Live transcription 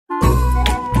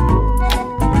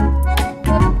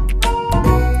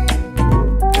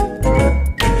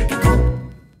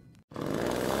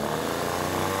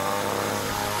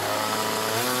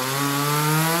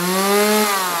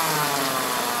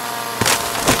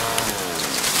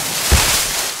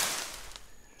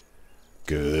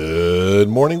Good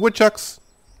morning, woodchucks.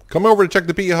 Come over to check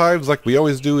the beehives like we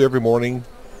always do every morning.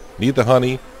 Need the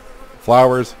honey,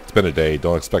 flowers. It's been a day.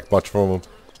 Don't expect much from them.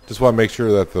 Just want to make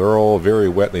sure that they're all very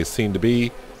wet and they seem to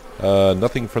be.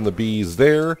 Nothing from the bees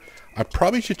there. I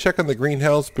probably should check on the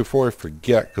greenhouse before I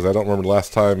forget because I don't remember the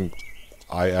last time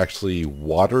I actually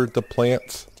watered the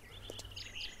plants.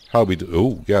 How we do?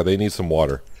 Oh, yeah, they need some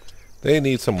water. They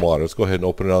need some water. Let's go ahead and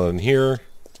open it on in here.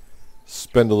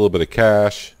 Spend a little bit of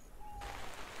cash.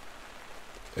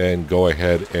 And go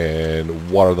ahead and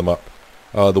water them up.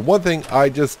 The one thing I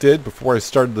just did before I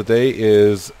started the day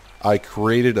is I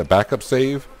created a backup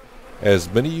save,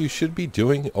 as many of you should be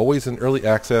doing, always in early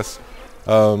access.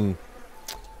 So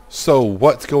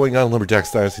what's going on in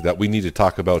Lumberjack Dynasty that we need to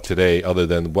talk about today, other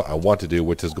than what I want to do,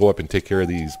 which is go up and take care of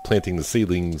these planting the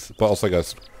seedlings, but also I got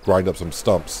to grind up some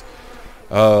stumps.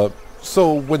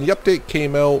 So when the update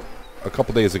came out a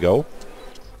couple days ago,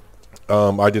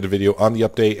 I did a video on the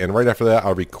update, and right after that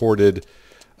I recorded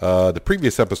the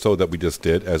previous episode that we just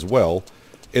did as well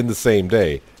in the same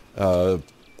day.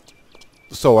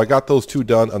 So I got those two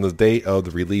done on the day of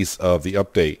the release of the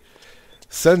update.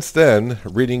 Since then,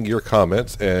 reading your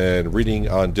comments and reading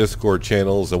on Discord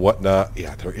channels and whatnot,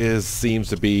 yeah, seems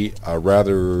to be a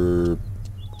rather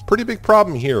pretty big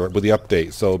problem here with the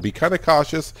update. So be kind of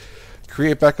cautious.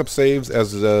 Create backup saves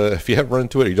as if you haven't run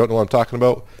into it or you don't know what I'm talking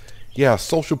about. Yeah,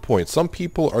 social points. Some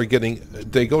people are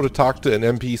they go to talk to an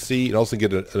NPC and also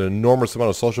get an enormous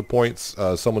amount of social points.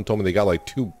 Someone told me they got like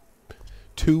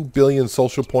 2 billion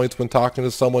social points when talking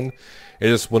to someone. It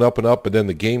just went up and up, and then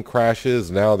the game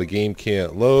crashes. Now the game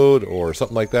can't load or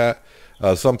something like that.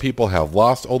 Some people have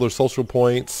lost all their social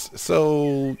points.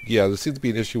 So, yeah, there seems to be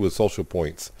an issue with social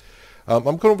points. I'm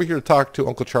going over here to talk to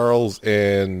Uncle Charles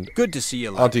and good to see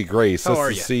you, Auntie Grace. How are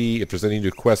to you? See if there's any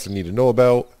new quests I need to know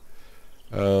about.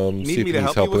 See if me to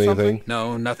he's help you helping with anything. something?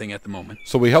 No, nothing at the moment.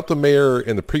 So we helped the mayor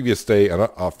in the previous day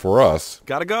for us.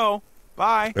 Gotta go.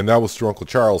 Bye. And that was through Uncle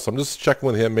Charles. So I'm just checking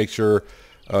with him, make sure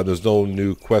there's no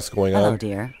new quests going on. Hello,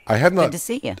 dear. I have not. Good to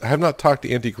see you. I have not talked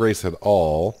to Auntie Grace at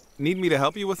all. Need me to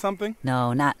help you with something?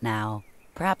 No, not now.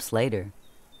 Perhaps later.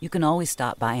 You can always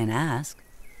stop by and ask.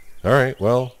 All right,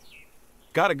 well.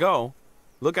 Gotta go.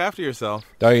 Look after yourself.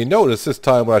 Now you notice this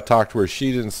time when I talked to her,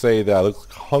 she didn't say that I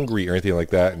looked hungry or anything like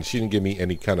that, and she didn't give me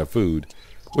any kind of food,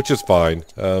 which is fine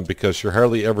because she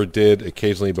hardly ever did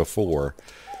occasionally before.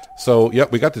 So,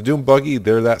 yep, we got the Doom Buggy.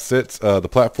 There that sits. The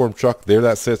platform truck. There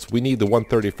that sits. We need the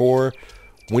 134.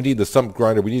 We need the stump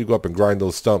grinder. We need to go up and grind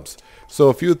those stumps. So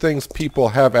a few things people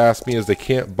have asked me is they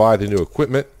can't buy the new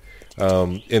equipment.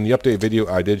 In the update video,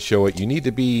 I did show it. You need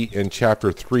to be in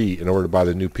Chapter 3 in order to buy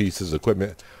the new pieces of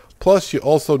equipment. Plus, you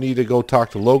also need to go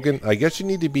talk to Logan. I guess you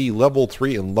need to be level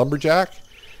 3 in Lumberjack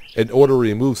in order to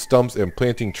remove stumps and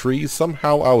planting trees.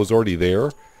 Somehow I was already there.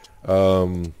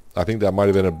 I think that might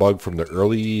have been a bug from the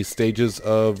early stages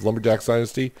of Lumberjack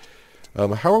Dynasty.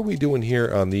 How are we doing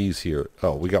here on these here?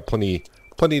 Oh, we got plenty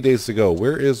of days to go.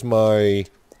 Where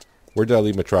did I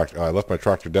leave my tractor? I left my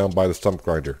tractor down by the stump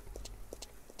grinder.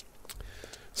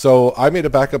 So I made a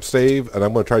backup save, and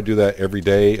I'm going to try to do that every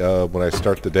day when I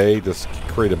start the day. Just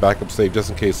create a backup save just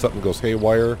in case something goes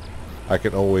haywire. I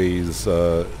can always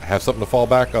have something to fall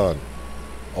back on.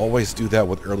 Always do that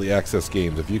with early access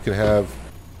games. If you can have...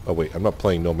 Oh wait, I'm not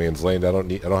playing No Man's Land. I don't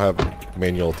have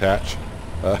manual attach.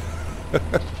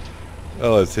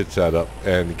 Let's hitch that up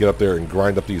and get up there and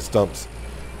grind up these stumps.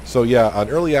 So yeah, on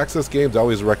early access games, I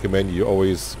always recommend you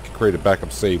always create a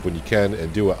backup save when you can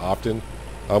and do it often.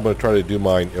 I'm going to try to do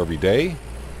mine every day.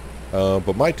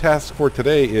 But my task for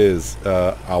today is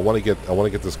I want to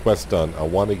get this quest done. I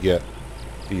want to get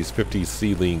these 50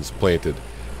 seedlings planted.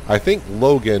 I think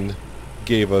Logan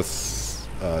gave us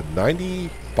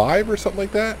 95 or something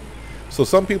like that. So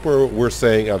some people were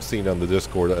saying, I've seen on the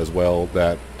Discord as well,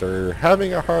 that they're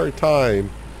having a hard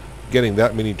time getting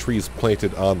that many trees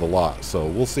planted on the lot. So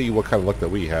we'll see what kind of luck that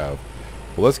we have.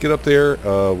 Well, let's get up there.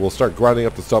 We'll start grinding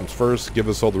up the stumps first. Give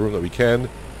us all the room that we can.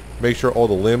 Make sure all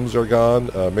the limbs are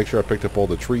gone. Make sure I picked up all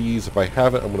the trees. If I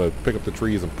haven't, I'm going to pick up the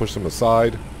trees and push them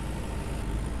aside.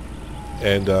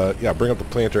 And yeah, bring up the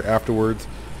planter afterwards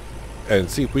and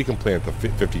see if we can plant the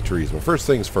 50 trees. But first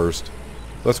things first,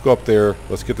 let's go up there.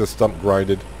 Let's get this stump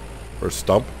grinded. Or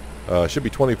stump. Should be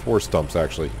 24 stumps,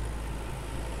 actually.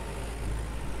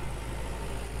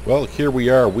 Well, here we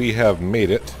are. We have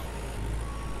made it.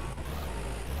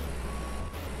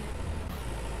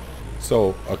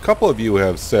 So, a couple of you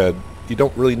have said you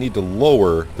don't really need to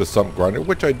lower the stump grinder,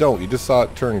 which I don't. You just saw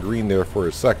it turn green there for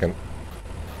a second.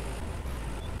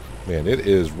 Man, it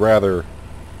is rather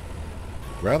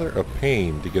a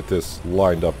pain to get this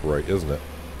lined up right, isn't it?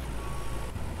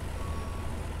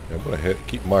 I'm going to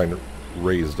keep mine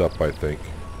raised up, I think.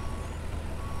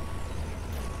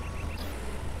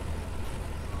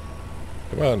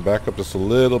 Come on, back up just a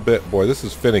little bit. Boy, this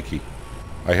is finicky.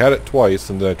 I had it twice,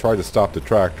 and then I tried to stop the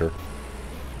tractor.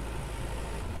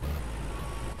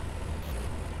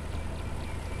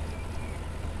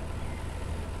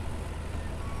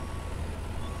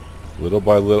 Little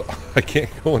by little. I can't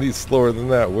go any slower than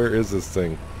that. Where is this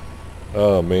thing?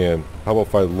 Oh man. How about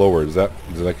if I lower? Does that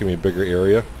give me a bigger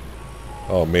area?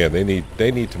 Oh man, they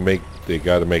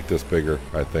gotta make this bigger,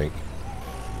 I think.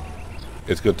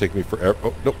 It's gonna take me forever.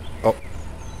 Oh nope. Oh.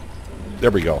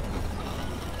 There we go.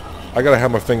 I gotta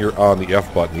have my finger on the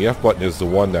F button. The F button is the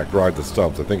one that grinds the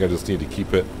stumps. I think I just need to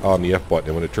keep it on the F button,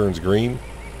 and when it turns green,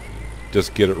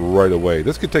 just get it right away.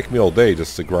 This could take me all day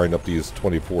just to grind up these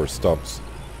 24 stumps.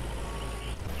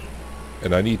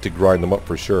 And I need to grind them up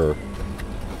for sure.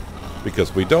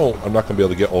 Because if we don't, I'm not going to be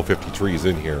able to get all 50 trees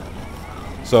in here.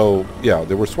 So, yeah,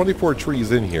 there was 24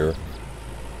 trees in here.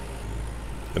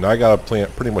 And I got to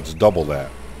plant pretty much double that.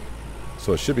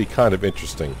 So it should be kind of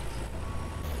interesting.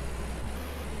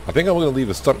 I think I'm going to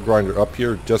leave a stump grinder up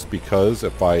here just because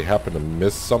if I happen to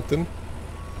miss something.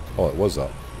 Oh, it was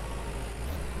up.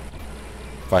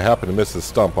 If I happen to miss a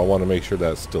stump, I want to make sure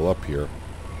that's still up here.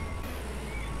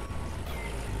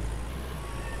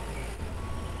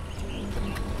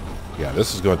 Yeah,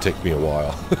 this is going to take me a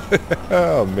while.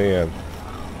 Oh, man.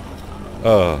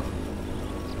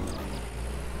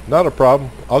 Not a problem.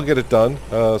 I'll get it done.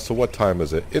 So what time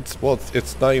is it? It's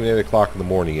not even 8 o'clock in the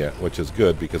morning yet, which is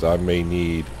good because I may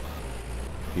need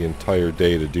the entire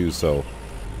day to do so.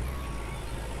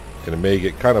 And it may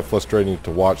get kind of frustrating to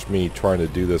watch me trying to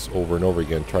do this over and over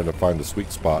again, trying to find the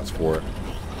sweet spots for it.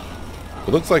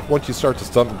 It looks like once you start the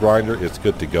stump grinder, it's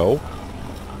good to go.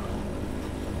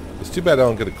 It's too bad I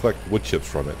don't get to collect wood chips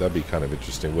from it. That'd be kind of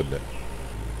interesting, wouldn't it?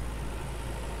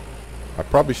 I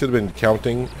probably should have been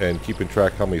counting and keeping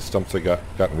track how many stumps I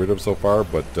gotten rid of so far,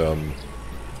 but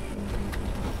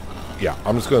yeah,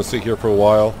 I'm just going to sit here for a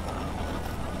while.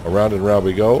 Around and around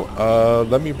we go.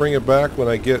 Let me bring it back when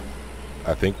I get,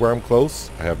 I think, where I'm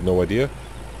close. I have no idea.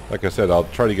 Like I said, I'll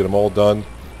try to get them all done,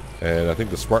 and I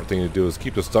think the smart thing to do is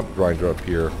keep the stump grinder up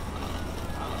here.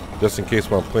 Just in case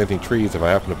when I'm planting trees, if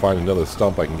I happen to find another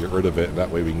stump, I can get rid of it, and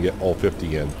that way we can get all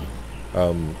 50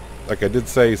 in. Like I did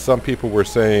say, some people were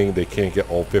saying they can't get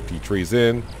all 50 trees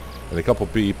in, and a couple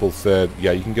people said,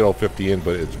 yeah, you can get all 50 in,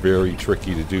 but it's very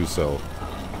tricky to do so.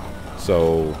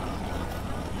 So,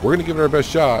 we're going to give it our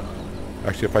best shot.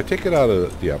 Actually, if I take it out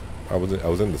of, yeah, I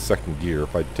was in the second gear.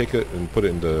 If I take it and put it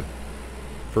into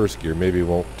first gear, maybe it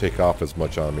won't take off as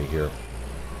much on me here.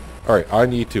 Alright, I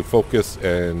need to focus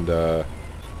and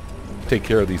take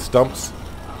care of these stumps.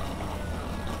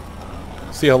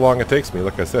 See how long it takes me.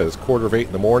 Like I said, it's 7:45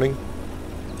 in the morning.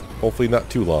 Hopefully not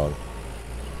too long.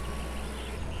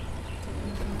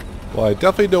 Well, I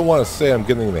definitely don't want to say I'm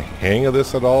getting the hang of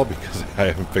this at all because I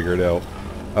haven't figured it out.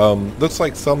 Looks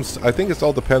like I think it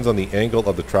all depends on the angle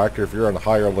of the tractor. If you're on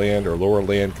higher land or lower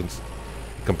land in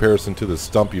comparison to the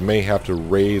stump, you may have to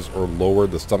raise or lower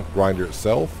the stump grinder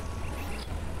itself.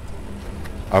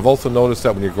 I've also noticed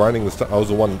that when you're grinding the stump, I was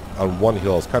on one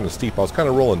hill, it's kind of steep. I was kind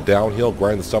of rolling downhill,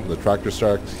 grinding the stump, and the tractor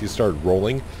started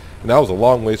rolling. And that was a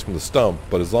long ways from the stump,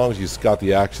 but as long as you got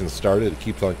the action started, it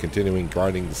keeps on continuing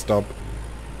grinding the stump.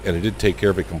 And it did take care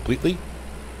of it completely.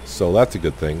 So that's a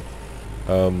good thing.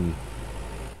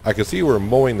 I can see where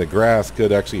mowing the grass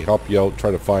could actually help you out,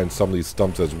 try to find some of these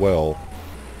stumps as well.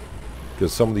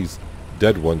 Because some of these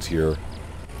dead ones here.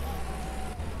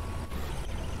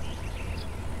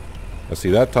 Let's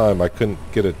see, that time I couldn't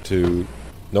get it to...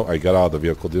 No, I got out of the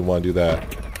vehicle, didn't want to do that.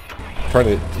 Trying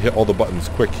to hit all the buttons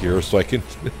quick here so I can...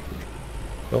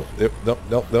 No,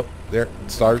 there,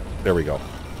 start, there we go.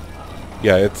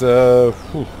 Yeah, it's a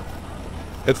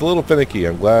little finicky.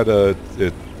 I'm glad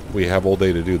we have all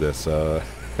day to do this.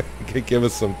 Give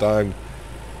us some time.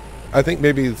 I think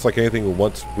maybe it's like anything,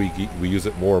 once we use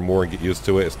it more and more and get used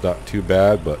to it, it's not too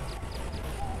bad, but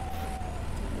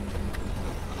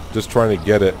just trying to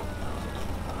get it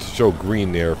to show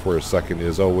green there for a second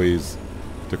is always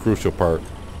the crucial part.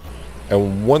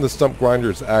 And when the stump grinder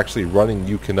is actually running,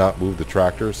 you cannot move the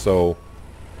tractor, so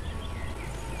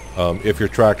if your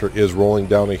tractor is rolling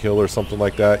down a hill or something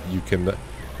like that, you can,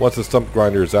 once the stump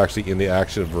grinder is actually in the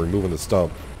action of removing the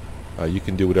stump, you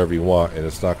can do whatever you want, and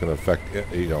it's not going to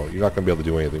affect, you know, you're not going to be able to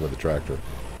do anything with the tractor.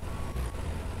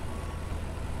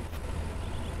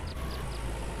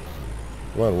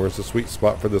 Come on, where's the sweet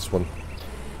spot for this one?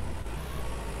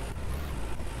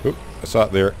 Oop, I saw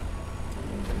it there.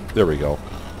 There we go.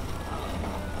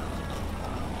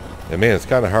 And man, it's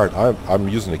kind of hard. I'm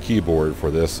using a keyboard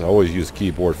for this. I always use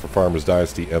keyboard for Farmers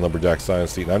Dynasty and Lumberjack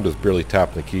Dynasty, and I'm just barely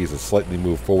tapping the keys and slightly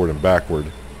move forward and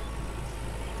backward.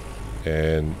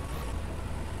 And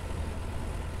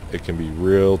it can be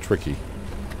real tricky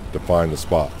to find the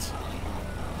spots.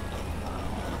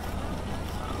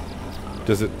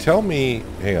 Does it tell me...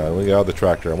 Hang on, let me get out of the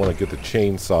tractor. I want to get the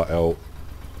chainsaw out.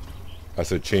 I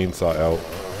said chainsaw out.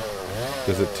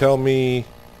 Does it tell me...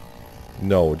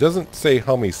 No, it doesn't say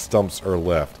how many stumps are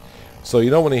left. So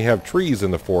you know when you have trees in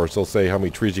the forest, they'll say how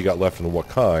many trees you got left and what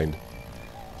kind.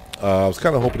 I was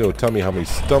kind of hoping it would tell me how many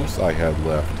stumps I had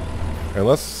left.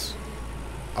 Unless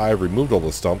I removed all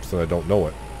the stumps and I don't know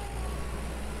it.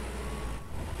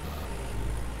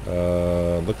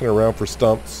 Looking around for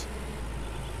stumps.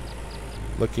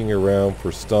 Looking around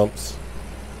for stumps.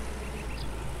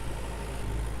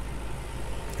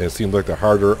 And it seems like the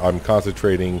harder I'm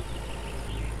concentrating,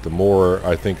 the more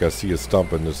I think I see a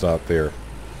stump and it's not there.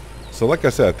 So like I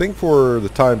said, I think for the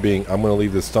time being, I'm going to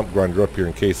leave this stump grinder up here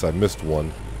in case I missed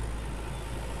one.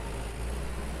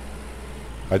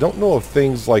 I don't know if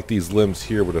things like these limbs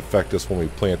here would affect us when we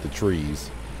plant the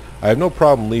trees. I have no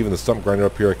problem leaving the stump grinder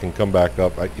up here. I can come back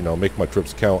up, make my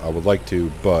trips count. I would like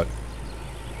to, but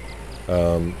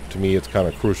to me it's kind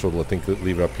of crucial to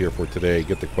leave it up here for today,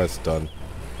 get the quest done.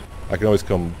 I can always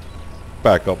come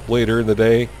back up later in the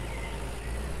day,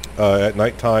 at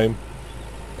nighttime,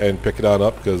 and pick it on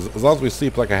up, because as long as we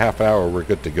sleep like a half hour, we're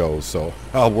good to go. So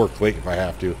I'll work late if I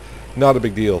have to. Not a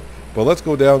big deal. But let's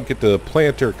go down, get the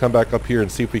planter, come back up here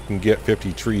and see if we can get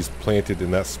 50 trees planted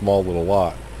in that small little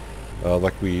lot.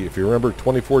 If you remember,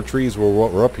 24 trees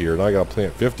were up here, and I got to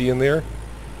plant 50 in there.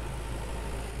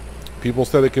 People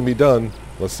said it can be done.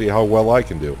 Let's see how well I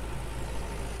can do.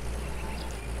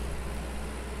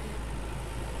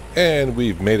 And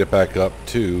we've made it back up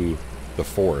to the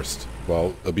forest.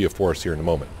 Well, it'll be a forest here in a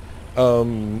moment.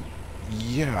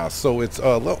 Yeah, so it's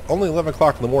only 11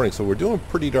 o'clock in the morning, so we're doing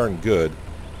pretty darn good.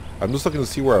 I'm just looking to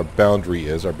see where our boundary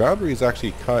is. Our boundary is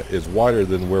actually is wider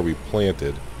than where we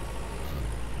planted.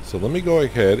 So let me go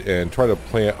ahead and try to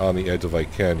plant on the edge if I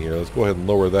can here. Let's go ahead and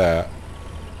lower that.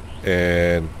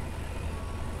 And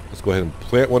let's go ahead and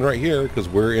plant one right here because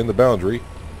we're in the boundary.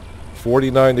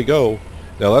 49 to go.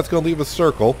 Now that's going to leave a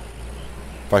circle.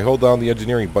 If I hold down the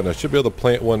engineering button, I should be able to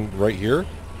plant one right here.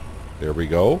 There we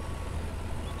go.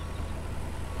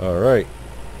 Alright.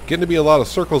 Getting to be a lot of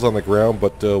circles on the ground,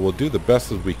 but we'll do the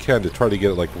best as we can to try to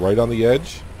get it like right on the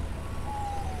edge.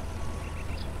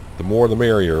 The more the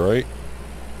merrier, right?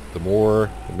 The more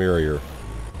the merrier.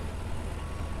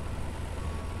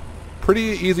 Pretty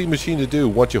easy machine to do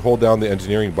once you hold down the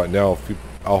engineering button. Now,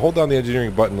 I'll hold down the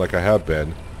engineering button like I have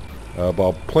been. But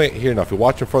I'll plant here. Now, if you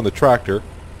watch in front of the tractor,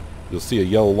 you'll see a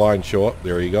yellow line show up.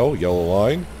 There you go, yellow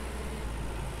line.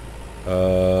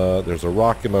 There's a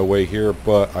rock in my way here,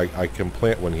 but I can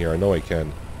plant one here. I know I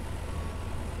can.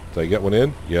 Did I get one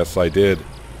in? Yes, I did.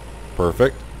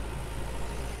 Perfect.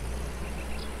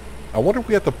 I wonder if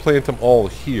we have to plant them all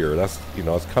here. That's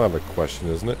that's kind of a question,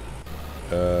 isn't it?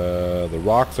 The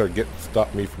rocks are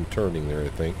stop me from turning there, I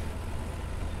think.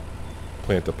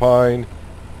 Plant the pine.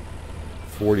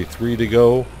 43 to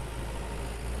go.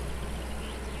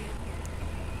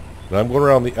 And I'm going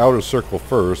around the outer circle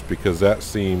first because that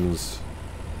seems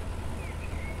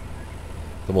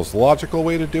the most logical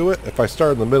way to do it. If I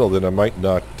start in the middle, then I might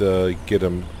not get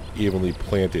them evenly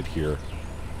planted here.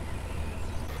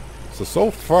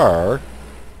 So far,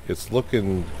 it's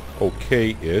looking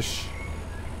okay-ish.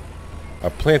 I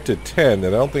planted 10, and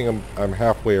I don't think I'm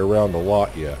halfway around the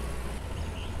lot yet.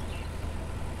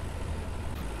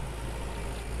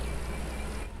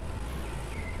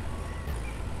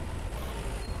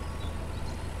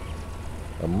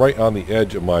 I'm right on the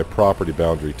edge of my property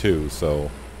boundary too, so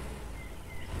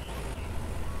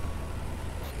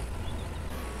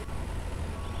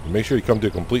make sure you come to a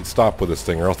complete stop with this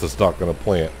thing or else it's not going to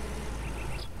plant.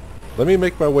 Let me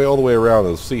make my way all the way around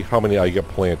and see how many I get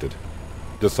planted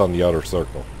just on the outer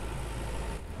circle.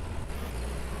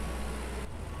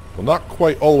 Well, not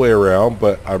quite all the way around,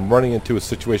 but I'm running into a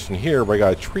situation here where I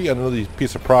got a tree on another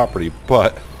piece of property,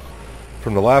 but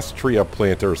from the last tree I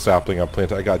planted, or sapling I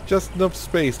planted, I got just enough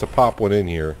space to pop one in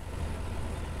here.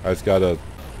 I just gotta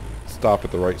stop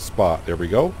at the right spot. There we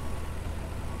go.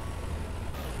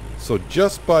 So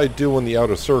just by doing the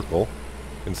outer circle,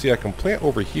 and see I can plant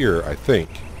over here, I think.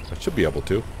 I should be able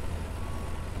to.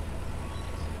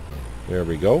 There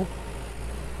we go.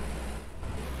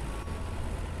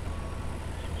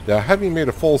 Now, having made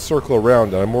a full circle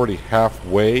around, and I'm already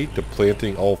halfway to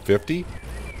planting all 50.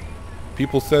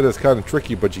 People said it's kind of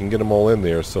tricky, but you can get them all in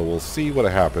there, so we'll see what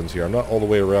happens here. I'm not all the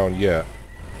way around yet.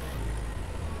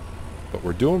 But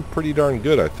we're doing pretty darn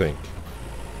good, I think.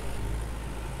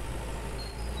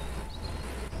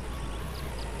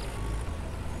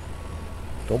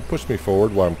 Don't push me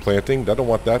forward while I'm planting. I don't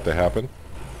want that to happen.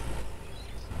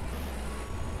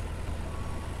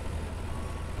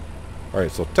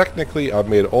 Alright, so technically I've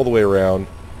made it all the way around.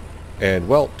 And,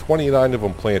 well, 29 of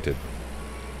them planted.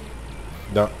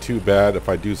 Not too bad if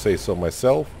I do say so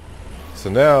myself. So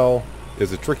now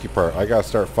is the tricky part. I gotta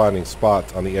start finding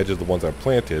spots on the edges of the ones I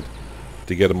planted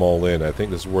to get them all in. I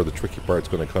think this is where the tricky part's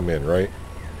going to come in, right?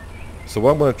 So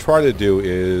what I'm going to try to do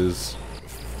is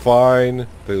find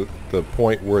the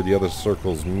point where the other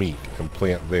circles meet and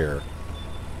plant there.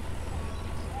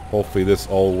 Hopefully this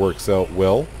all works out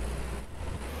well.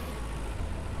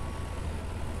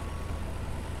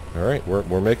 Alright,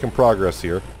 we're making progress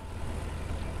here.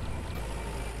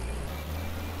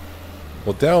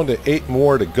 Well, down to 8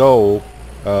 more to go.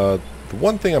 The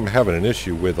one thing I'm having an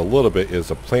issue with a little bit is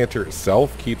the planter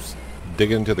itself keeps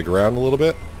digging into the ground a little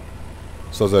bit.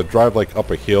 So as I drive like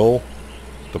up a hill,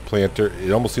 the planter,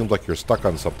 it almost seems like you're stuck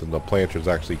on something. The planter's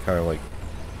actually kind of like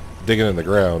digging in the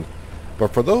ground.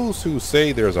 But for those who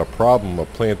say there's a problem of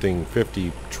planting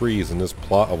 50 trees in this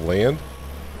plot of land,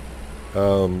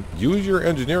 use your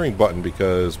engineering button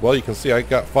because, well, you can see I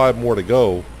got 5 more to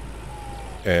go.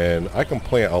 And I can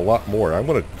plant a lot more. I'm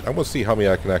gonna see how many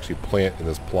I can actually plant in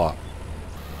this plot.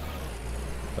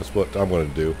 That's what I'm gonna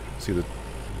do. See, the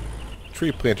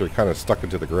tree planter kind of stuck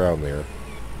into the ground there.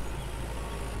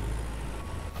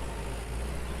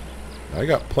 I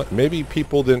got maybe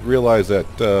people didn't realize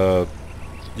that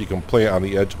you can plant on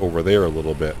the edge over there a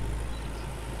little bit.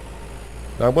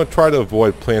 Now I'm gonna try to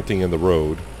avoid planting in the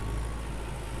road.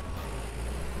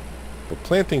 But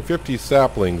planting 50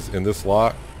 saplings in this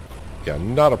lot, yeah,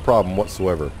 not a problem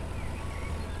whatsoever.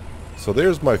 So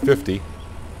there's my 50.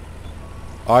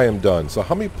 I am done. So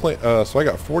how many so I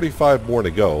got 45 more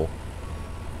to go.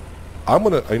 I'm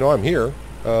gonna, I know I'm here.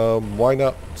 Why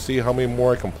not see how many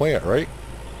more I can plant, right?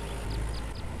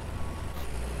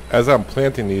 As I'm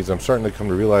planting these, I'm starting to come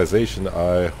to realization.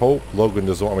 I hope Logan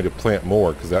doesn't want me to plant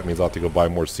more, because that means I'll have to go buy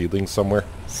more seedlings somewhere.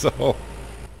 So,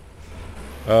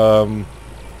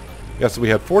 yeah. So we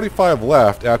had 45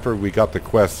 left after we got the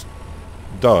quest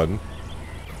done.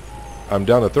 I'm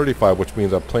down to 35, which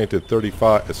means I've planted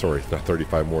 35, sorry, not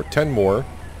 35 more, 10 more.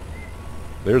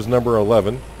 There's number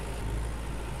 11.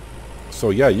 So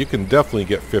yeah, you can definitely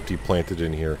get 50 planted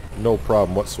in here. No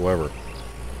problem whatsoever.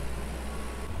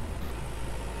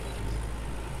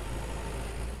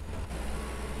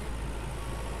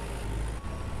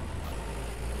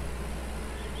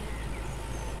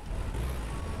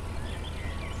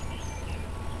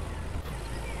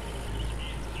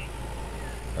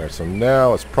 Alright, so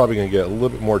now it's probably going to get a little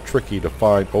bit more tricky to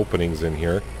find openings in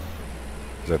here,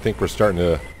 because I think we're starting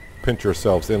to pinch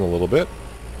ourselves in a little bit.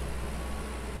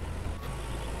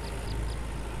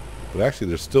 But actually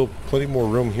there's still plenty more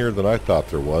room here than I thought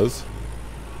there was.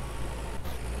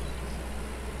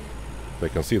 I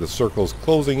can see the circles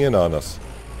closing in on us.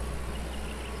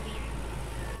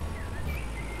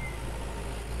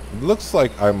 It looks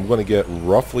like I'm going to get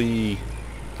roughly,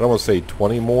 I don't want to say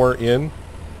 20 more in.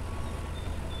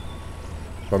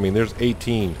 I mean, there's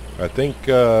 18. I think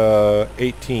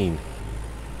 18.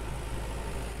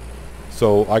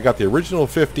 So I got the original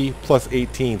 50 plus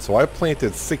 18. So I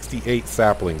planted 68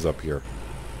 saplings up here.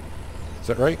 Is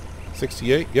that right?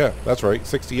 68? Yeah, that's right.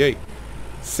 68.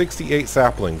 68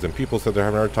 saplings. And people said they're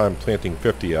having a hard time planting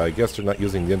 50. I guess they're not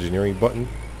using the engineering button.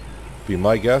 Be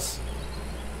my guess.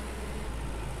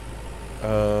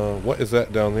 What is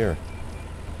that down there?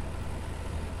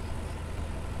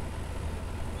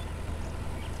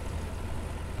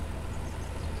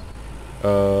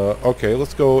 Okay,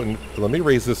 let's go and let me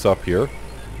raise this up here.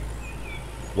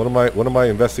 What am I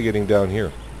investigating down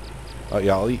here?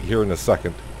 Yeah, I'll eat here in a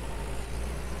second.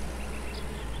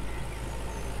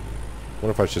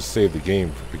 Wonder if I should save the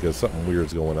game because something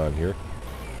weird's going on here.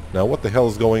 Now, what the hell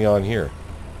is going on here?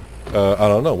 I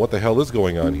don't know. What the hell is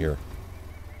going on here?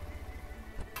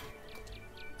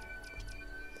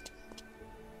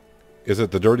 Is it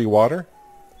the dirty water?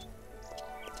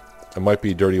 It might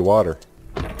be dirty water.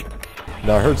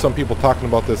 Now, I heard some people talking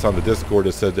about this on the Discord.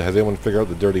 It said, has anyone figured out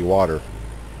the dirty water?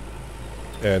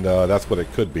 And that's what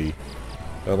it could be.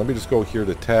 Let me just go here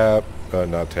to tab.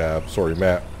 Not tab. Sorry,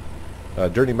 map.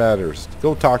 Dirty Matters.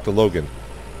 Go talk to Logan.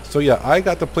 So, yeah, I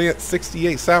got to plant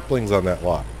 68 saplings on that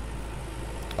lot.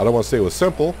 I don't want to say it was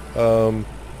simple.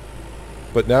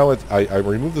 But now I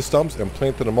removed the stumps and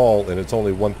planted them all. And it's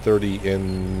only 1:30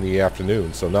 in the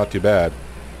afternoon. So, not too bad.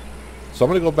 So I'm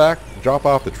going to go back, drop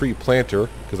off the tree planter,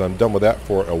 because I'm done with that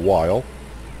for a while.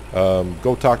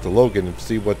 go talk to Logan and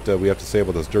see what we have to say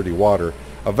about this dirty water.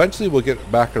 Eventually we'll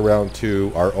get back around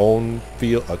to our own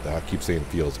field, I keep saying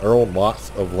fields, our own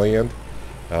lots of land,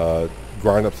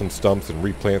 grind up some stumps and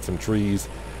replant some trees.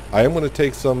 I am going to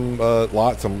take some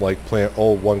lots and like plant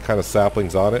all one kind of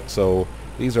saplings on it. So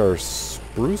these are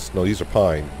spruce? No, these are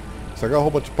pine. So I got a whole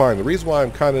bunch of pine. The reason why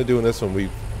I'm kind of doing this when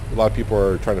a lot of people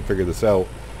are trying to figure this out,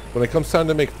 when it comes time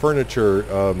to make furniture,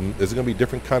 is it going to be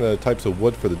different kind of types of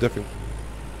wood for the different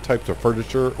types of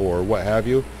furniture or what have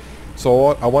you? So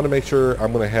I want to make sure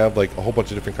I'm going to have like a whole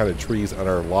bunch of different kind of trees on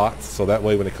our lots, so that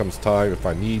way when it comes time, if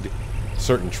I need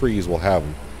certain trees, we'll have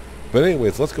them. But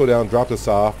anyways, let's go down, drop this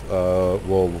off.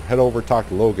 We'll head over, talk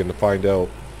to Logan to find out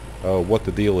what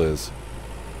the deal is.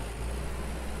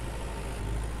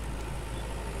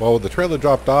 Well, with the trailer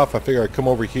dropped off, I figure I'd come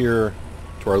over here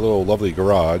to our little lovely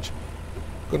garage.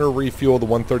 I'm going to refuel the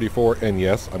 134, and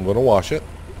yes, I'm going to wash it.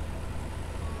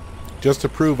 Just to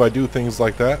prove I do things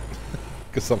like that.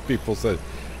 Because some people said,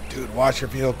 dude, wash your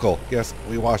vehicle. Yes,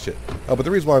 we wash it. But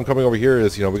the reason why I'm coming over here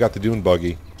is, we got the dune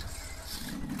buggy.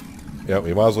 Yeah,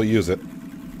 we might as well use it.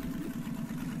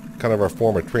 Kind of our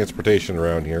form of transportation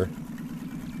around here.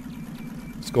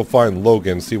 Let's go find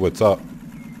Logan, see what's up.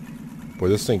 Boy,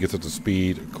 this thing gets up to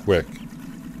speed quick.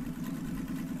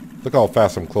 Look how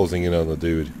fast I'm closing in on the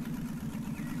dude.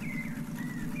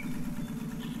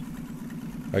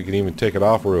 I can even take it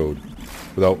off-road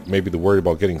without maybe the worry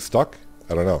about getting stuck.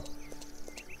 I don't know.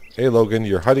 Hey Logan,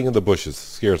 you're hiding in the bushes.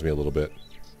 Scares me a little bit.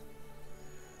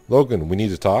 Logan, we need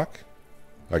to talk.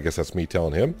 I guess that's me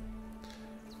telling him.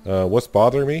 What's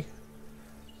bothering me?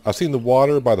 I've seen the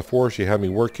water by the forest you had me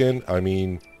work in. I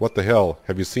mean, what the hell?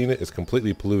 Have you seen it? It's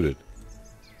completely polluted.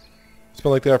 It's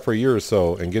been like that for a year or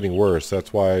so and getting worse.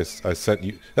 That's why I sent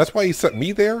you. That's why you sent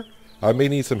me there? I may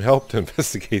need some help to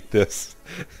investigate this.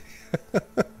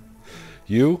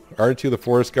 You? Aren't you the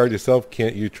forest guard yourself?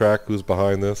 Can't you track who's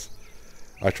behind this?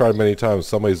 I tried many times.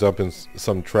 Somebody's dumping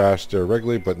some trash there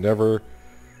regularly, but never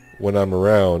when I'm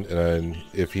around. And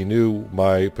if he knew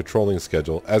my patrolling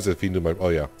schedule, as if he knew my... Oh,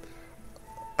 yeah.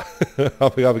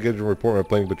 I'll be obligated to report my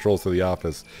plane patrols to the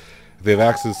office. If they have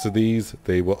access to these,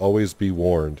 they will always be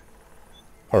warned.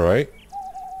 Alright.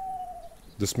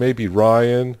 This may be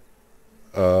Ryan.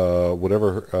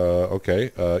 Whatever.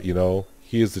 Okay.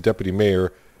 He is the deputy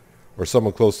mayor. Or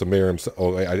someone close to mayor himself.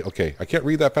 Oh, okay. I can't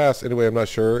read that fast. Anyway, I'm not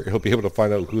sure. He'll be able to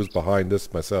find out who's behind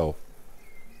this myself.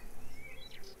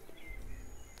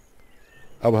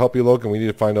 I will help you, Logan. We need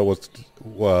to find out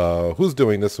who's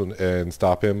doing this one and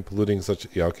stop him polluting such...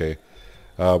 Yeah, okay.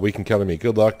 We can count on me.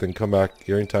 Good luck. Then come back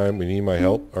here anytime. We need my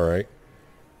help. All right.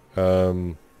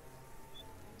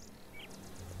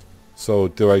 So,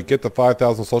 do I get the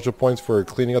 5,000 social points for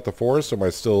cleaning up the forest, or am I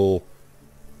still...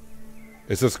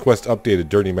 Is this quest updated?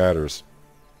 Dirty Matters.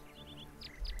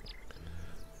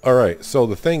 Alright, so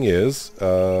the thing is,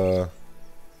 try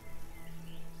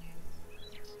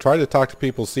to talk to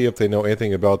people, see if they know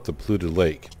anything about the polluted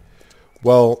lake.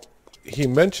 Well, he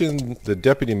mentioned the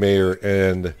deputy mayor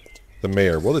and the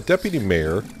mayor. Well, the deputy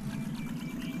mayor,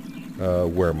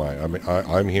 where am I?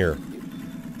 I'm here.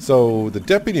 So, the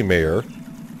deputy mayor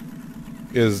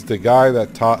is the guy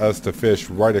that taught us to fish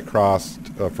right across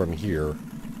from here.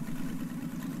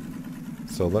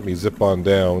 So let me zip on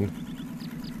down.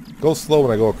 Go slow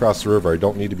when I go across the river. I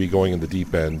don't need to be going in the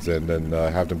deep ends and then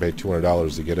have to pay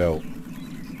 $200 to get out.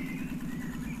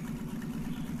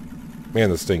 Man,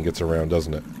 this thing gets around,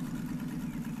 doesn't it?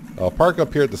 I'll park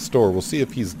up here at the store. We'll see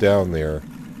if he's down there.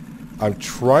 I'm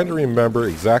trying to remember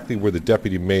exactly where the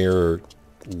deputy mayor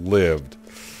lived.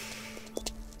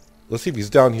 Let's see if he's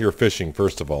down here fishing,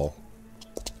 first of all.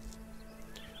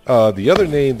 The other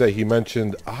name that he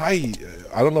mentioned, I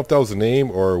don't know if that was a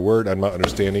name or a word I'm not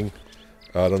understanding.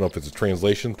 I don't know if it's a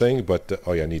translation thing, but...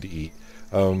 oh, yeah, I need to eat.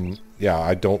 Yeah,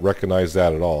 I don't recognize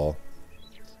that at all.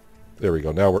 There we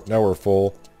go. Now we're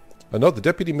full. No, the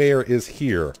deputy mayor is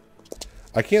here.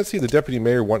 I can't see the deputy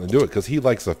mayor wanting to do it because he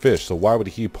likes to fish, so why would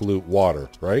he pollute water,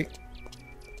 right?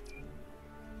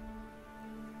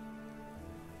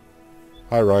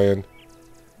 Hi, Ryan.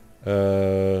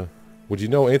 Would you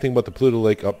know anything about the polluted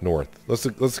lake up north?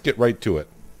 Let's get right to it.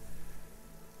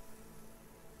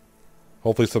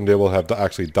 Hopefully someday we'll have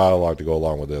actually dialogue to go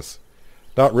along with this.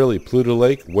 Not really. Polluted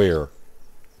lake? Where?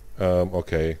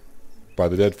 Okay. By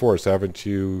the dead forest. Haven't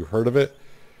you heard of it?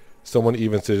 Someone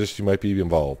even suggests you might be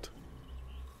involved.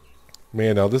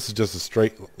 Man, now this is just a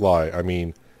straight lie. I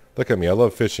mean, look at me. I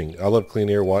love fishing. I love clean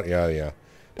air, water. Yeah, yeah.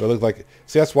 Do I look like...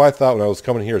 See, that's why I thought when I was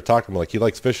coming here to talk to him, like, he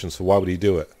likes fishing, so why would he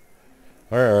do it?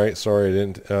 Alright, sorry, I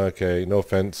didn't... Okay, no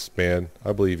offense, man.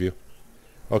 I believe you.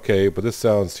 Okay, but this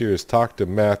sounds serious. Talk to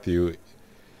Matthew.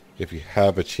 if you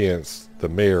have a chance. The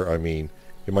mayor, I mean.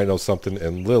 You might know something.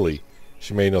 And Lily,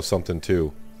 she may know something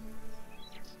too.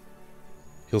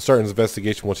 He'll start his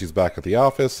investigation once he's back at the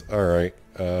office. Alright.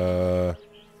 I'm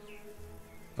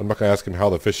not going to ask him how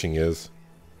the fishing is.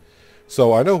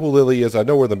 So I know who Lily is. I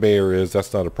know where the mayor is.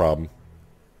 That's not a problem.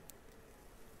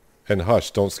 And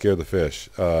hush, don't scare the fish.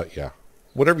 Yeah.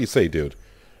 Whatever you say, dude.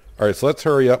 Alright, so let's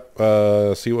hurry up.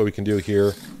 See what we can do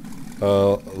here.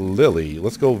 Lily.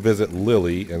 Let's go visit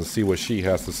Lily and see what she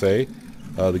has to say.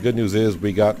 The good news is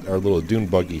we got our little dune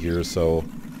buggy here, so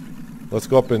let's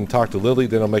go up and talk to Lily.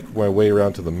 Then I'll make my way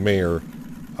around to the mayor.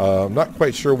 I'm not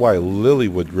quite sure why Lily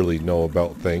would really know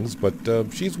about things, but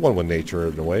she's one with nature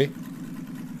in a way.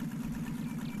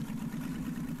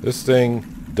 This thing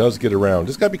does get around.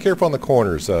 Just gotta be careful on the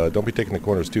corners. Don't be taking the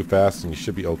corners too fast and you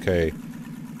should be okay.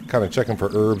 Kind of checking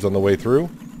for herbs on the way through.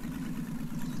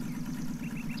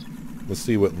 Let's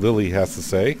see what Lily has to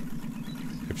say.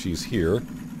 If she's here.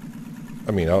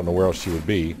 I mean, I don't know where else she would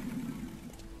be.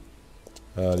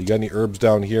 You got any herbs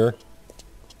down here?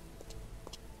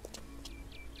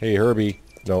 Hey, Herbie.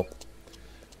 Nope.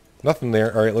 Nothing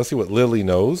there. Alright, let's see what Lily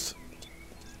knows.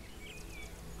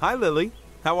 Hi, Lily.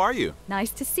 How are you?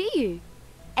 Nice to see you.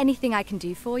 Anything I can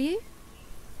do for you?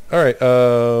 Alright,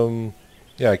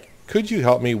 yeah, could you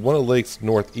help me? One of the lakes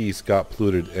northeast got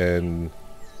polluted and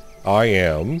I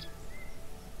am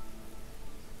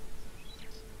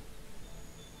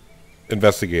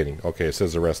investigating. Okay, it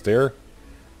says arrest there.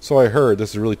 So I heard this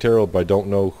is really terrible, but I don't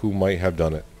know who might have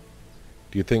done it.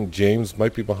 Do you think James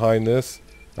might be behind this?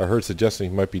 I heard suggesting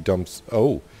he might be dumb.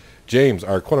 Oh, James,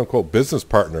 our quote-unquote business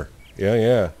partner.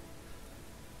 Yeah.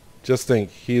 Just think,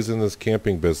 he's in this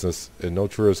camping business, and no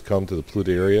tourists come to the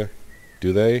polluted area.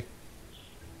 Do they?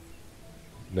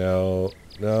 No.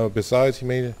 Besides, he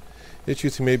may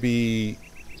be...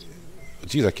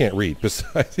 Geez, I can't read.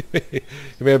 Besides, he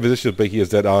may have positions, but he is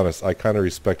dead honest. I kind of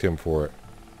respect him for it.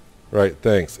 Right,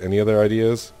 thanks. Any other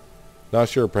ideas? Not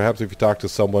sure. Perhaps if you talk to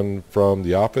someone from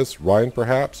the office. Ryan,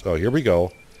 perhaps? Oh, here we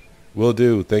go. Will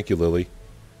do. Thank you, Lily.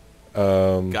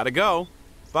 Gotta go.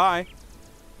 Bye.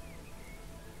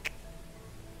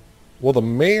 Well, the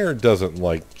mayor doesn't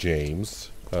like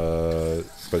James.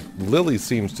 But Lily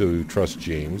seems to trust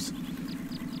James.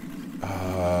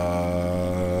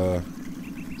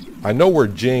 I know where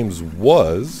James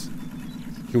was.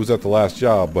 He was at the last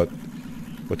job, but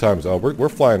what time is it? Oh, we're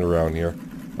flying around here.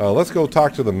 Let's go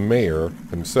talk to the mayor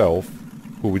himself,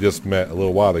 who we just met a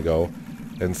little while ago,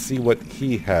 and see what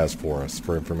he has for us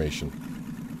for information.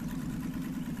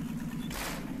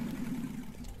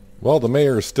 Well, the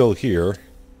mayor is still here.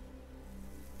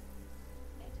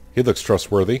 He looks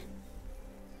trustworthy.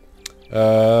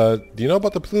 Do you know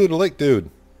about the polluted lake, dude?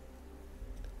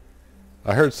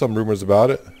 I heard some rumors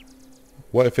about it.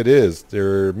 What if it is?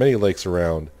 There are many lakes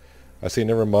around. I say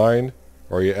never mind,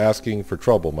 or are you asking for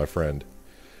trouble, my friend?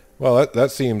 Well,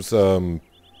 that seems, I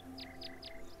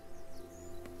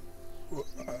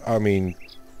mean,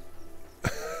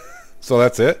 so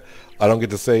that's it? I don't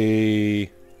get to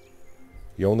say,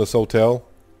 you own this hotel?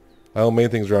 I own many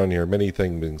things around here, many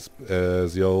things.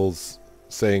 As the old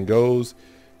saying goes,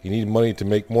 you need money to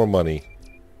make more money.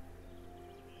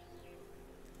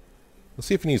 Let's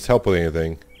see if he needs help with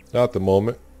anything. Not at the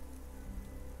moment.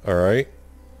 Alright.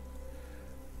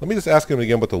 Let me just ask him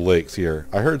again about the lakes here.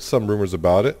 I heard some rumors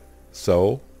about it.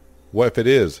 So, what if it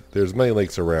is? There's many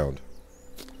lakes around.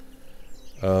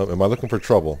 Am I looking for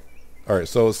trouble? Alright,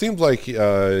 so it seems like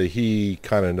he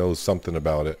kind of knows something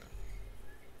about it.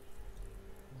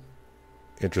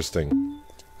 Interesting.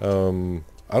 I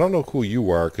don't know who you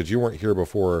are, because you weren't here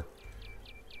before.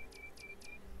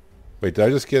 Wait, did I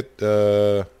just get...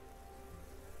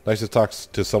 nice to talk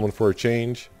to someone for a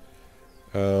change.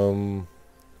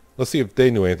 Let's see if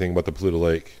they knew anything about the polluted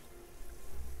lake.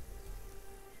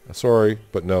 Sorry,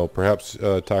 but no. Perhaps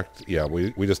yeah,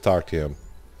 we just talked to him.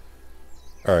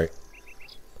 Alright.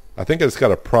 I think I just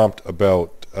got a prompt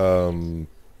about the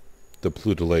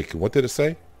polluted lake. What did it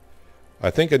say? I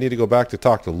think I need to go back to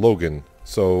talk to Logan.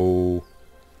 So,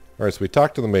 alright, so we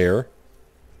talked to the mayor.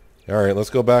 Alright, let's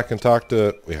go back and talk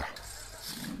to... Yeah.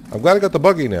 I'm glad I got the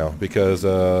buggy now, because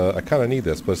I kind of need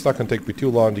this, but it's not going to take me too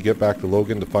long to get back to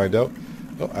Logan to find out.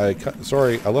 Oh,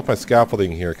 sorry, I left my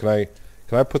scaffolding here. Can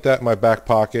I put that in my back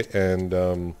pocket, and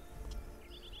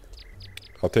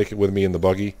I'll take it with me in the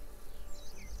buggy?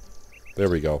 There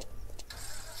we go.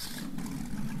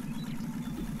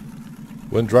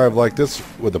 Wouldn't drive like this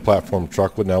with the platform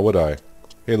truck, now would I?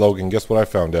 Hey Logan, guess what I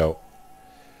found out?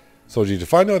 So did you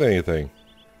find out anything?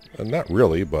 Not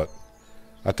really, but...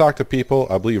 I talked to people.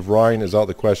 I believe Ryan is out of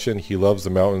the question. He loves the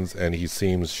mountains and he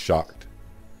seems shocked.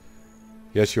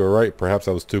 Yes, you are right. Perhaps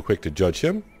I was too quick to judge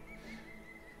him.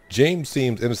 James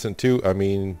seems innocent too. I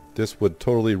mean, this would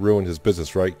totally ruin his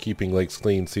business, right? Keeping lakes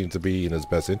clean seems to be in his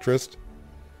best interest.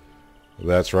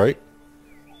 That's right.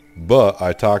 But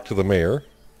I talked to the mayor,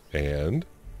 and...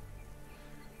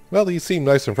 well, he seemed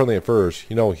nice and friendly at first.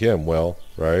 You know him well,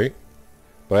 right?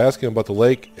 But I asked him about the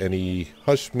lake, and he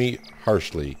hushed me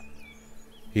harshly.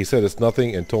 He said it's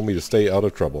nothing and told me to stay out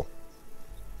of trouble.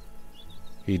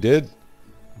 He did?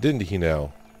 Didn't he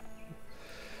now?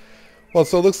 Well,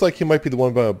 so it looks like he might be the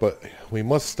one, but we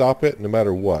must stop it no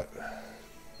matter what.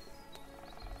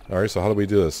 Alright, so how do we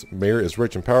do this? Mayor is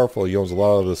rich and powerful. He owns a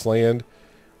lot of this land.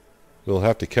 We'll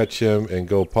have to catch him and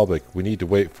go public. We need to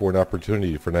wait for an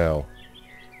opportunity for now.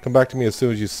 Come back to me as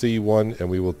soon as you see one, and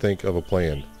we will think of a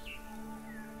plan.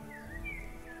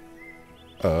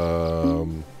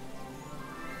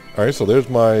 Alright, so there's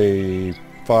my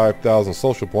 5,000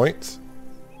 social points.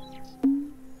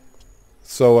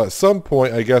 So at some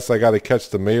point, I guess I got to catch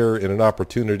the mayor in an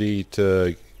opportunity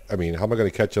to... I mean, how am I going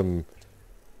to catch him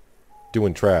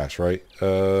doing trash, right?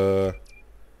 Well,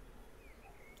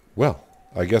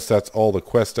 I guess that's all the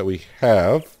quests that we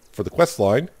have for the quest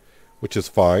line, which is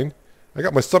fine. I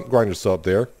got my stump grinder still up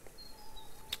there.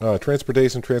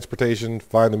 Transportation,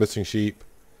 find the missing sheep.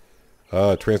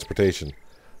 Transportation.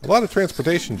 A lot of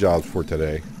transportation jobs for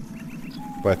today.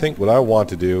 But I think what I want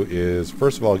to do is,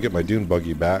 first of all, get my dune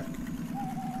buggy back.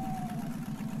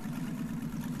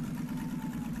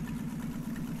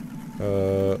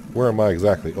 Where am I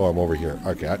exactly? Oh, I'm over here.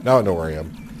 Okay, now I know where I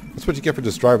am. That's what you get for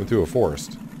just driving through a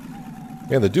forest.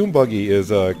 And the dune buggy is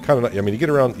kind of... I mean, you get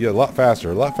around a lot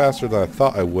faster than I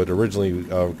thought I would originally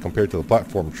compared to the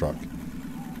platform truck.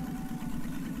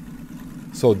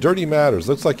 So, dirty matters.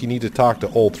 Looks like you need to talk to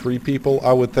all three people,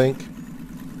 I would think.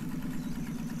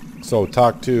 So,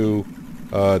 talk to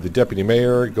the deputy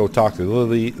mayor, go talk to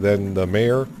Lily, then the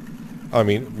mayor. I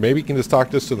mean, maybe you can just talk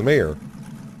this to the mayor.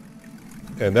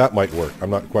 And that might work. I'm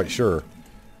not quite sure.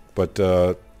 But,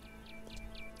 yeah,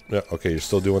 okay, you're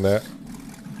still doing that.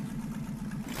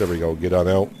 There we go. Get on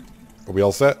out. Are we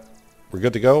all set? We're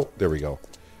good to go? There we go.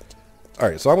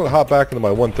 Alright, so I'm going to hop back into my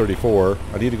 134.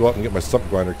 I need to go up and get my stump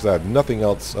grinder because I have nothing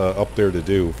else up there to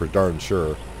do for darn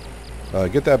sure.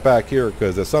 Get that back here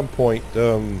because at some point,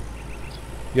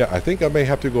 yeah, I think I may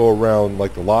have to go around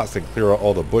like the lots and clear out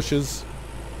all the bushes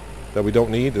that we don't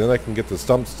need. And then I can get the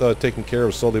stumps taken care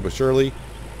of slowly but surely.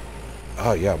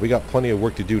 Oh yeah, we got plenty of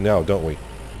work to do now, don't we?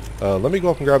 Let me go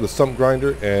up and grab the stump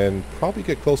grinder and probably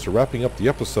get close to wrapping up the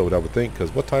episode, I would think,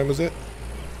 because what time is it?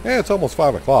 Yeah, it's almost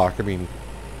 5 o'clock. I mean,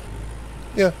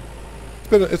 yeah,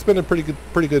 it's been a pretty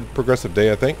good progressive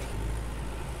day, I think.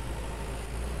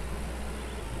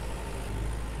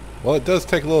 Well, it does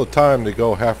take a little time to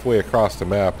go halfway across the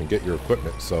map and get your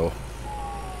equipment, so...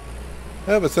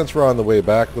 yeah, but since we're on the way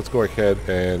back, let's go ahead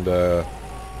and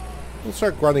we'll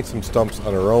start grinding some stumps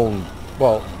on our own.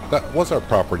 Well, that was our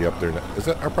property up there. Is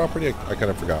that our property? I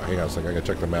kind of forgot. Hang on a second. I gotta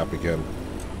check the map again.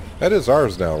 That is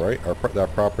ours now, right?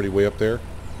 That property way up there.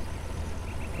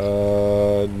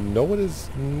 No, it is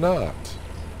not.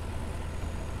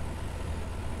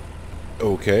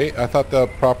 Okay, I thought that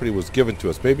property was given to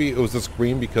us. Maybe it was this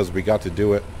green because we got to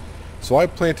do it. So I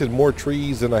planted more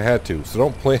trees than I had to. So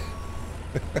don't plant.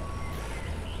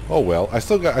 Oh well, I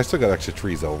still got extra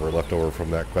trees left over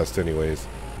from that quest, anyways.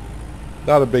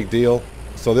 Not a big deal.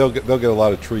 So they'll get a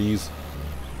lot of trees.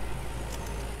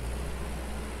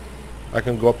 I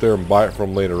can go up there and buy it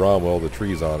from later on with all the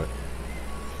trees on it.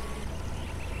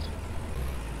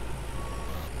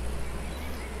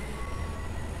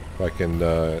 If I can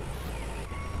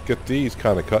get these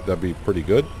kind of cut, that'd be pretty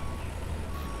good.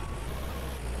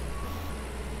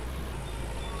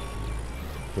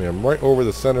 I mean, I'm right over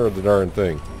the center of the darn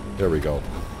thing. There we go.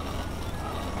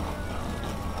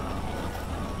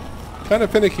 Kind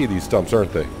of finicky, these stumps,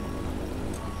 aren't they?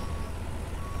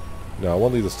 Now, I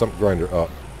want to leave the stump grinder up.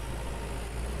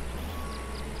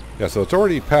 Yeah, so it's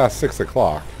already past 6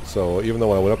 o'clock. So even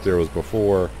though I went up there, it was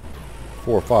before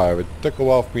 4 or 5. It took a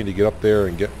while for me to get up there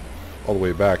and get all the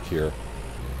way back here.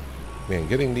 Man,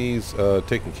 getting these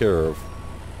taken care of.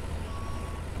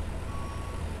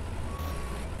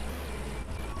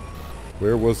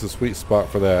 Where was the sweet spot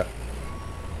for that?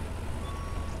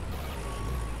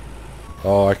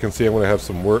 Oh, I can see I'm going to have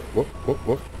some work. Whoop, whoop,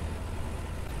 whoop.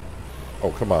 Oh,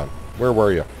 come on. Where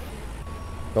were you?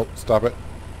 Nope, stop it.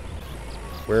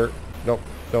 Where? Nope,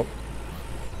 nope.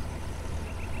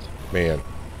 Man.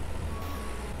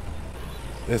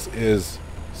 This is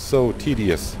so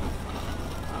tedious.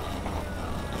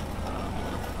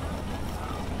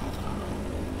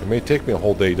 It may take me a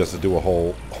whole day just to do a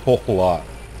whole lot.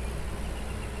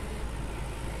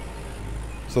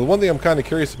 So the one thing I'm kind of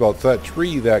curious about is that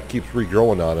tree that keeps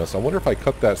regrowing on us. I wonder if I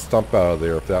cut that stump out of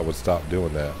there, if that would stop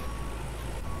doing that.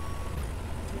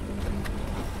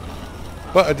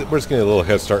 But we're just getting a little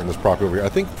head start in this property over here. I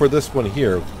think for this one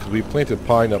here, because we planted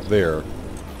pine up there,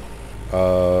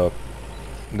 now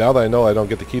that I know I don't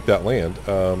get to keep that land,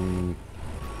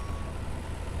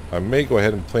 I may go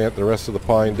ahead and plant the rest of the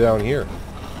pine down here.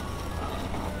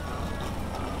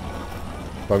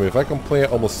 I mean, if I can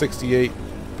plant almost 68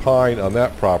 pine on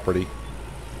that property,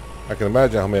 I can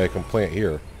imagine how many I can plant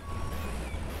here.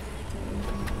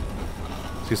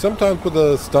 See, sometimes with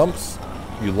the stumps,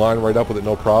 you line right up with it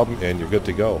no problem and you're good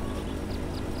to go.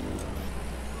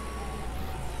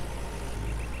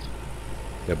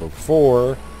 Yeah, but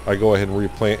before I go ahead and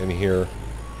replant in here,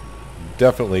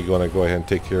 definitely going to go ahead and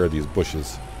take care of these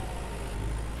bushes.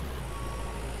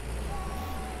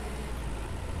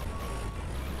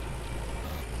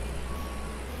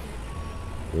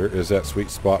 Where is that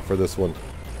sweet spot for this one?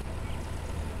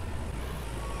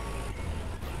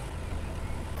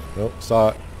 Nope, saw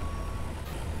it.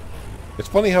 It's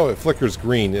funny how it flickers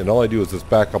green, and all I do is just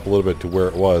back up a little bit to where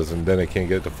it was, and then I can't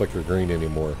get it to flicker green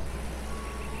anymore.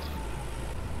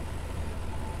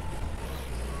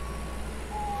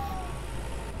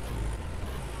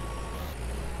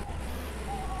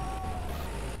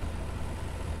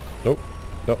 Nope.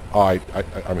 Nope. Oh,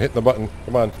 I'm hitting the button.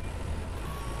 Come on.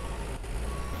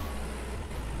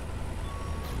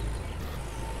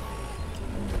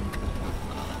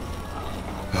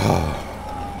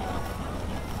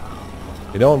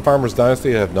 You know, in Farmer's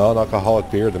Dynasty, I have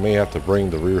non-alcoholic beer. They may have to bring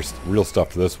the real stuff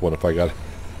to this one if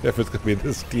it's going to be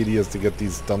this tedious to get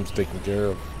these stumps taken care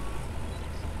of.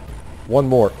 One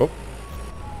more. Oh.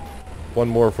 One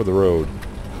more for the road.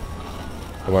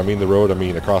 When I mean the road, I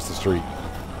mean across the street.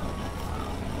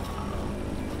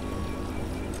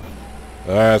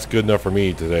 That's good enough for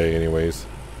me today, anyways.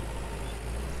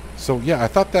 So, yeah, I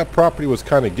thought that property was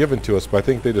kind of given to us, but I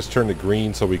think they just turned it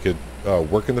green so we could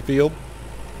work in the field.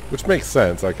 Which makes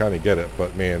sense, I kind of get it,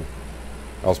 but man,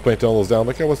 I was planting all those down,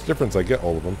 like, hey, what's the difference? I get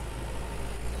all of them.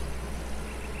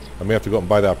 I may have to go out and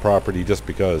buy that property just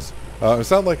because.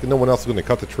 It's not like no one else is going to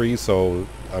cut the trees, so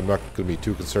I'm not going to be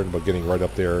too concerned about getting right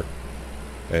up there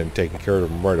and taking care of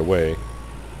them right away.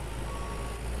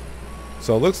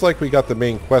 So it looks like we got the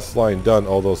main quest line done,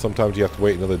 although sometimes you have to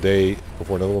wait another day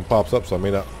before another one pops up, so I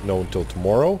may not know until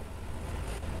tomorrow.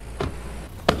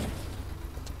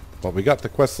 But we got the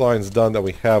quest lines done that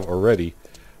we have already.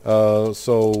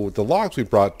 So the logs we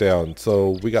brought down.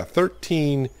 So we got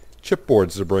 13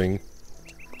 chipboards to bring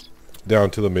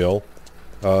down to the mill.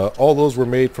 All those were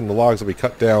made from the logs that we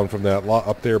cut down from that lot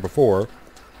up there before.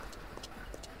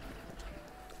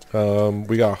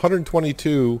 We got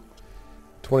 122,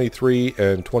 23,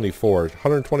 and 24.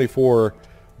 124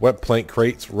 wet plank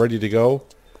crates ready to go.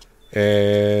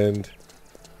 And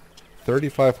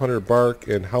 3,500 bark,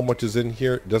 and how much is in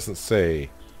here? It doesn't say.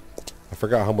 I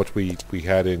forgot how much we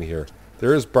had in here.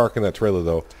 There is bark in that trailer,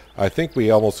 though. I think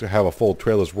we almost have a full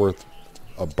trailer's worth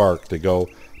of bark to go.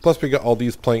 Plus, we got all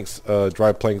these planks,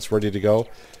 dry planks, ready to go.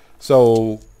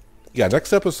 So, yeah,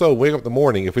 next episode, wake up in the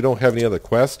morning, if we don't have any other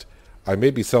quest, I may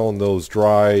be selling those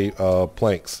dry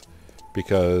planks.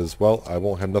 Because, well, I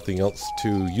won't have nothing else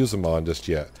to use them on just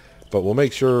yet. But we'll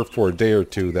make sure for a day or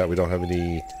two that we don't have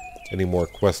any more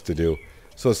quests to do.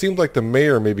 So it seems like the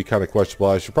mayor may be kind of questionable.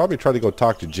 I should probably try to go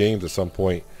talk to James at some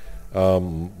point.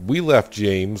 We left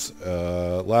James.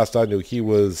 Last I knew, he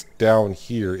was down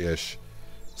here-ish.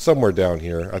 Somewhere down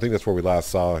here. I think that's where we last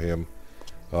saw him.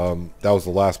 That was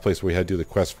the last place we had to do the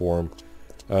quest for him.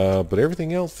 But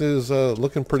everything else is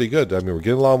looking pretty good. I mean, we're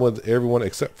getting along with everyone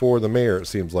except for the mayor, it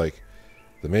seems like.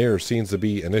 The mayor seems to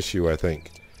be an issue, I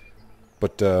think.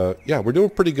 But, yeah, we're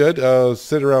doing pretty good.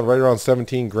 Sit around right around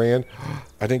 17 grand.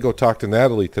 I didn't go talk to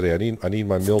Natalie today. I need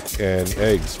my milk and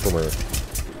eggs from her.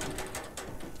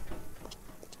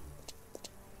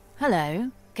 Hello.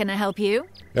 Can I help you?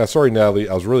 Yeah, sorry, Natalie.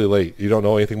 I was really late. You don't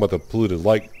know anything about the polluted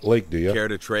lake, do you? Care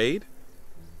to trade?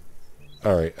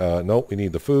 All right. Nope. We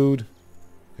need the food.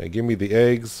 Okay, give me the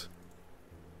eggs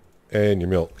and your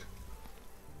milk.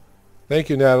 Thank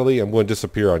you, Natalie. I'm going to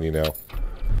disappear on you now.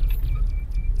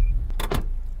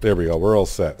 There we go. We're all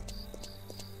set.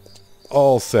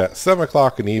 All set. 7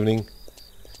 o'clock in the evening.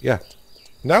 Yeah.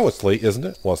 Now it's late, isn't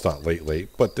it? Well, it's not late,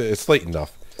 but it's late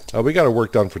enough. We got our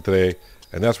work done for today,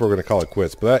 and that's where we're going to call it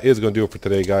quits. But that is going to do it for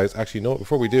today, guys. Actually, you know what?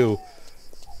 Before we do,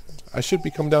 I should be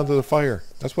coming down to the fire.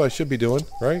 That's what I should be doing,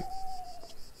 right?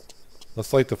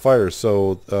 Let's light the fire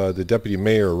so the Deputy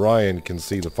Mayor, Ryan, can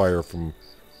see the fire from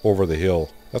over the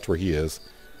hill. That's where he is.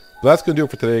 But that's going to do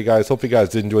it for today, guys. Hope you guys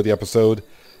did enjoy the episode.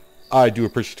 I do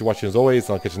appreciate you watching as always.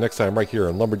 I'll catch you next time right here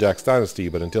on Lumberjack's Dynasty.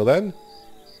 But until then,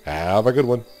 have a good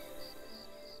one.